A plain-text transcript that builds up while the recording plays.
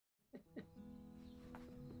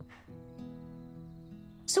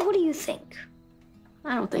So what do you think?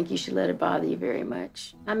 I don't think you should let it bother you very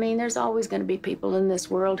much. I mean, there's always going to be people in this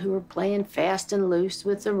world who are playing fast and loose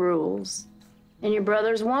with the rules. And your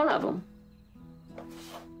brother's one of them.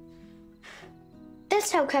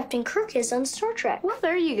 That's how Captain Kirk is on Star Trek. Well,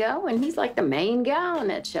 there you go. And he's like the main guy on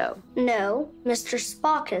that show. No, Mr.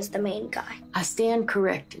 Spock is the main guy. I stand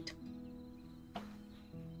corrected.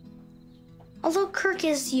 Although Kirk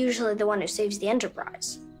is usually the one who saves the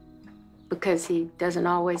Enterprise. Because he doesn't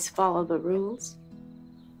always follow the rules.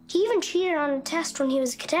 He even cheated on a test when he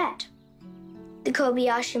was a cadet. The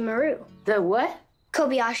Kobayashi Maru. The what?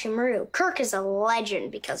 Kobayashi Maru. Kirk is a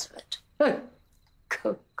legend because of it.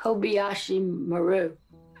 Kobayashi Maru.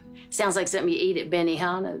 Sounds like something you eat at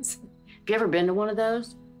Benihana's. Have you ever been to one of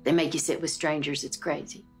those? They make you sit with strangers. It's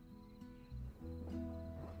crazy.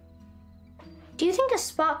 Do you think a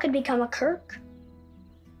Spock could become a Kirk?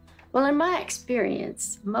 Well, in my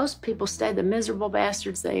experience, most people stay the miserable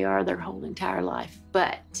bastards they are their whole entire life.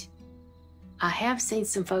 But I have seen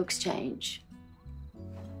some folks change.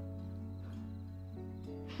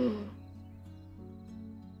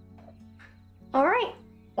 All right.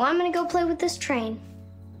 Well, I'm gonna go play with this train.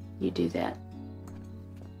 You do that.